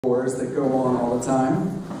wars that go on all the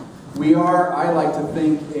time. We are, I like to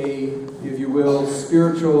think, if you will,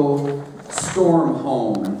 spiritual storm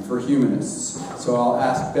home for humanists. So I'll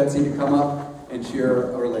ask Betsy to come up and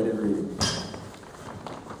share a related reading.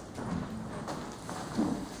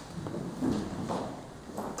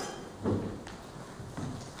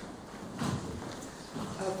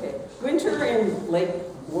 Okay, Winter in Lake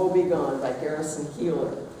Woebegone by Garrison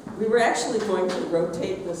Keillor. We were actually going to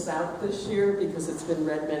rotate this out this year because it's been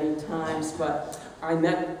read many times, but I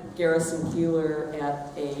met Garrison Keillor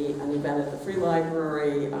at an event at the Free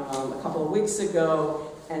Library a couple of weeks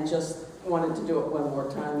ago and just wanted to do it one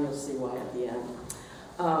more time. You'll see why at the end.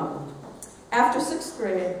 After 6th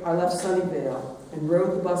grade, I left Sunnyvale and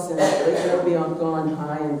rode the bus into Lake Woebegone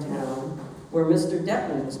High in town, where Mr.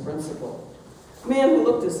 Detman was principal. A man who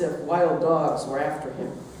looked as if wild dogs were after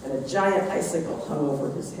him, and a giant icicle hung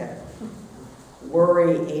over his head.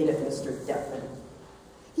 Worry ate at Mr. Detman.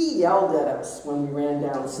 He yelled at us when we ran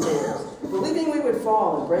downstairs, believing we would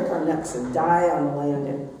fall and break our necks and die on the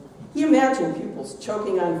landing. He imagined pupils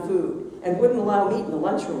choking on food and wouldn't allow meat in the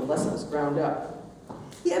lunchroom unless it was ground up.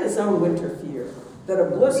 He had his own winter fear, that a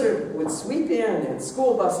blizzard would sweep in and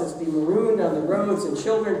school buses be marooned on the roads and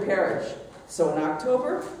children perish. So in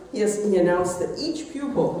October, he announced that each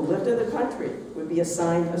pupil who lived in the country would be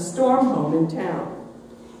assigned a storm home in town.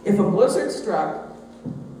 If a blizzard struck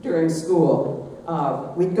during school,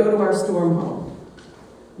 we'd go to our storm home.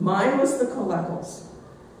 Mine was the Collecals,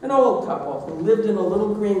 an old couple who lived in a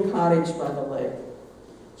little green cottage by the lake.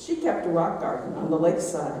 She kept a rock garden on the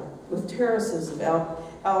lakeside with terraces of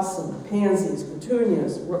alsam, pansies,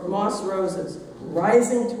 petunias, moss roses,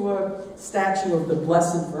 rising to a statue of the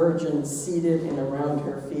Blessed Virgin seated and around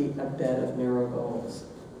her feet a bed of marigolds.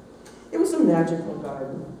 It was a magical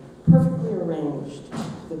garden, perfectly arranged.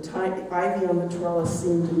 The ivy on the trellis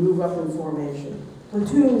seemed to move up in formation.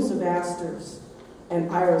 Platoons of asters and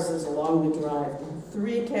irises along the drive, and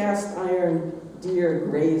 3 cast iron deer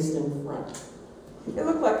grazed in front. It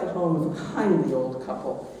looked like the home of a kindly old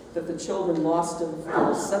couple that the children lost in the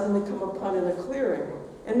forest suddenly come upon in a clearing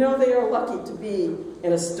and know they are lucky to be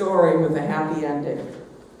in a story with a happy ending.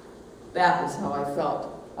 That was how I felt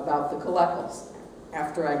about the Collecals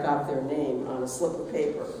after I got their name on a slip of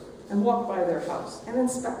paper and walked by their house and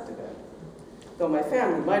inspected it. Though my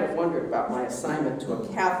family might have wondered about my assignment to a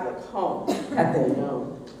Catholic home had they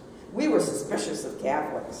known. We were suspicious of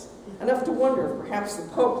Catholics, enough to wonder if perhaps the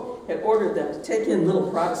Pope had ordered them to take in little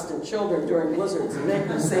Protestant children during blizzards and make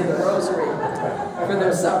them say the rosary for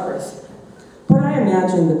their suppers. But I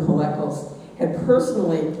imagine the Collecals had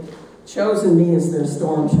personally chosen me as their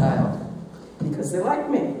storm child because they liked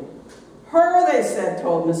me. Her, they said,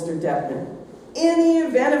 told Mr. Detman, in the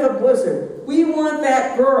event of a blizzard, we want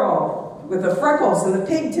that girl with the freckles and the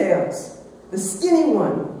pigtails, the skinny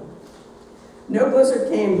one. No blizzard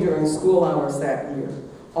came during school hours that year.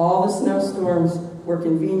 All the snowstorms were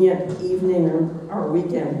convenient evening or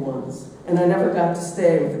weekend ones, and I never got to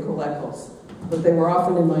stay with the Collecals, but they were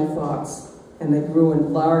often in my thoughts, and they grew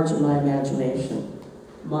large in my imagination.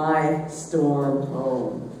 My storm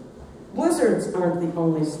home. Blizzards aren't the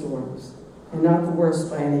only storms, and not the worst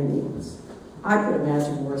by any means. I could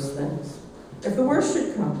imagine worse things. If the worst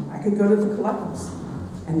should come, I could go to the Collecals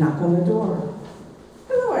and knock on the door.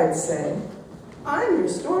 Hello, I'd say. I'm your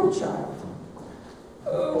storm child.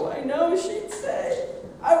 Oh, I know, she'd say.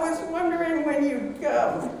 I was wondering when you'd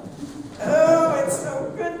come. Oh, it's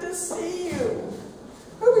so good to see you.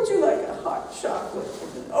 Or would you like a hot chocolate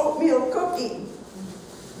with an oatmeal cookie?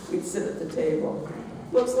 We'd sit at the table.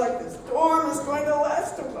 Looks like the storm is going to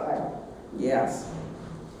last a while. Yes.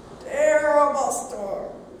 Terrible storm.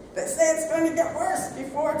 They say it's going to get worse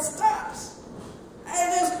before it stops.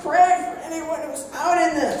 I just pray for anyone who's out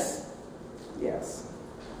in this. Yes.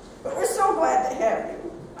 But we're so glad to have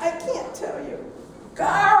you. I can't tell you.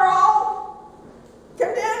 Carl!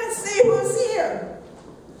 Come down and see who's here.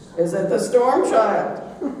 Is it the storm child?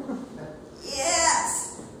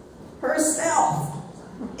 Yes. Herself.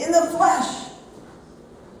 In the flesh.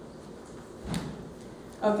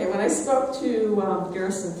 Okay, when I spoke to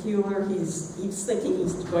Garrison Keillor, he's thinking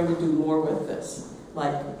he's going to do more with this,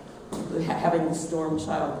 like having the storm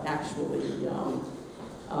child actually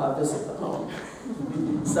visit the home.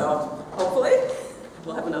 So hopefully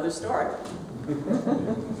we'll have another story.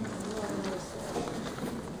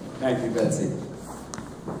 Thank you, Betsy.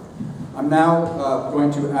 I'm now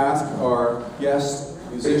going to ask our guest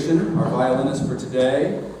musician, our violinist for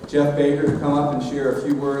today, Jeff Baker, to come up and share a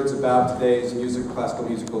few words about today's classical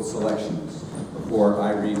musical selections before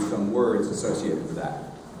I read some words associated with that.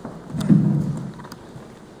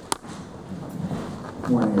 Good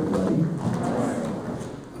morning, everybody.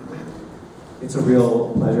 It's a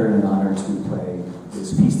real pleasure and an honor to play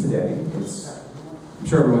this piece today. I'm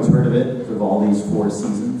sure everyone's heard of it, Vivaldi's Four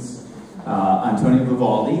Seasons. Antonio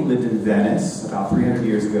Vivaldi lived in Venice about 300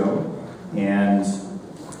 years ago, and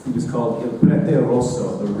he was called Il Prete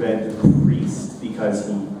Rosso, the Red Priest, because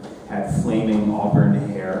he had flaming auburn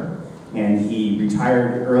hair, and he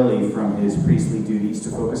retired early from his priestly duties to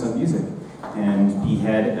focus on music and be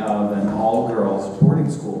head of an all-girls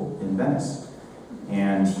boarding school in Venice.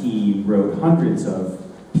 And he wrote hundreds of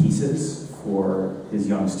pieces for his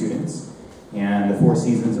young students, and the Four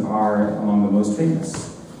Seasons are among the most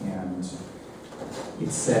famous. And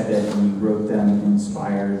it's said that he wrote them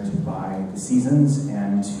inspired by the seasons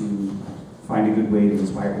and to find a good way to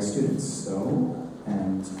inspire his students.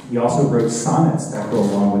 And he also wrote sonnets that go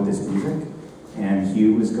along with this music, and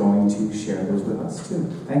Hugh is going to share those with us too.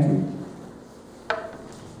 Thank you.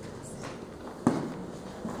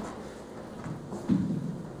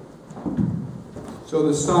 So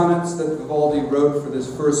the sonnets that Vivaldi wrote for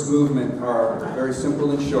this first movement are very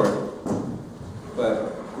simple and short,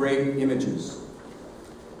 but great images.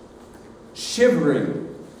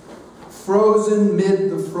 Shivering, frozen mid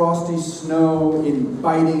the frosty snow in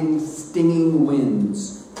biting, stinging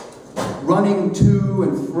winds, running to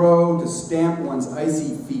and fro to stamp one's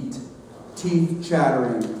icy feet, teeth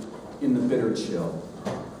chattering in the bitter chill.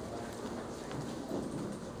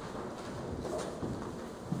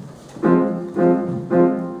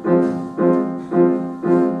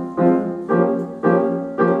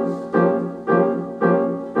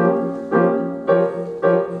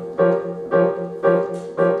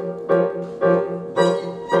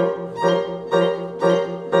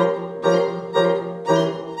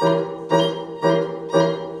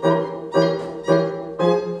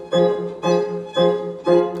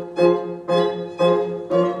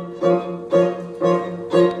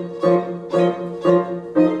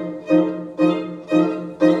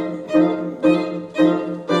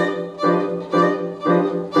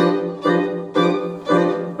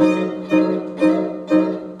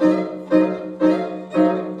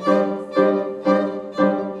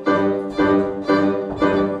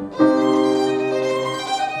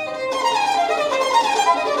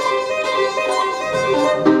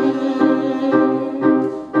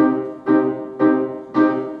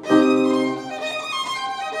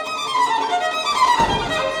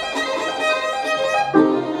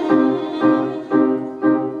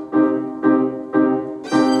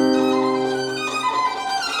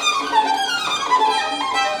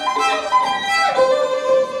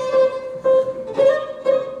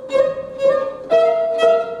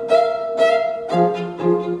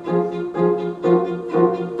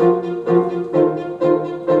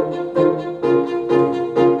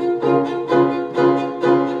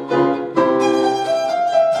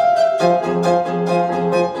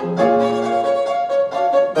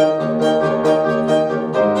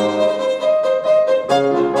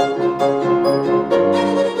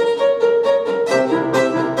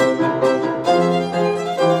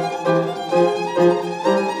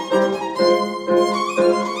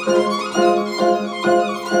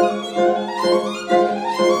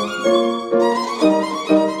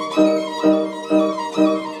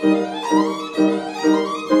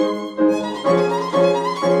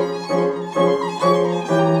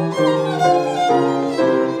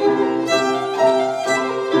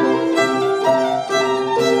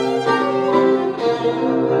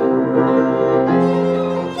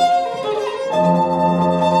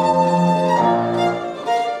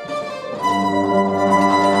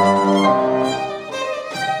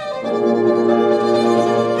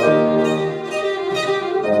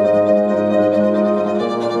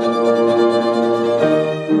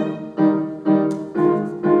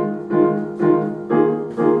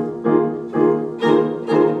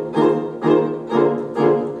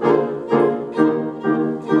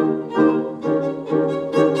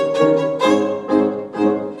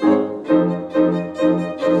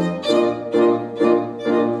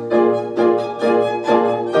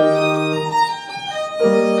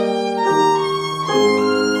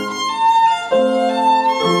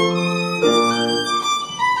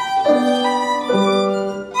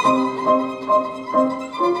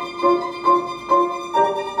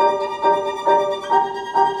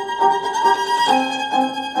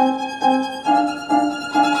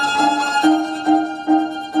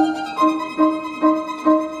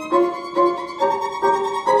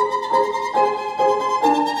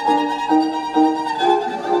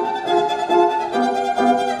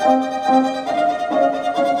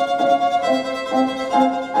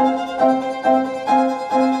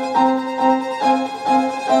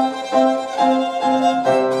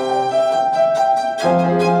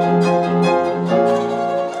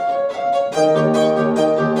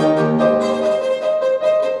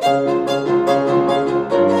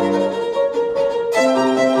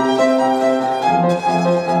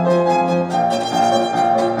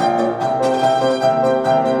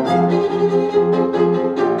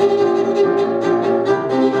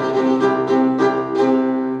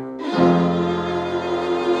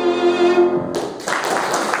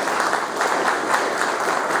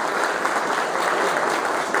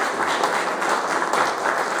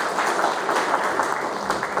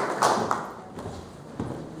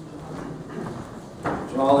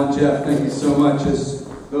 Jeff, thank you so much. As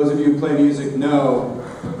those of you who play music know,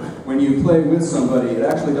 when you play with somebody, it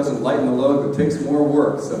actually doesn't lighten the load, but takes more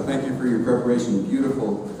work. So thank you for your preparation.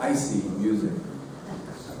 Beautiful, icy music.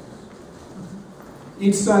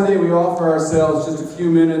 Each Sunday we offer ourselves just a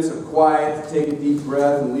few minutes of quiet to take a deep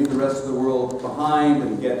breath and leave the rest of the world behind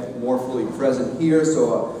and get more fully present here.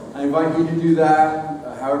 So I invite you to do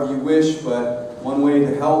that however you wish, but one way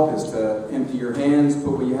to help is to empty your hands,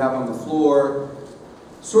 put what you have on the floor,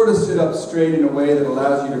 sort of sit up straight in a way that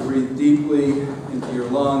allows you to breathe deeply into your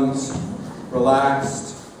lungs,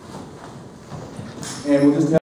 relaxed, and we'll just have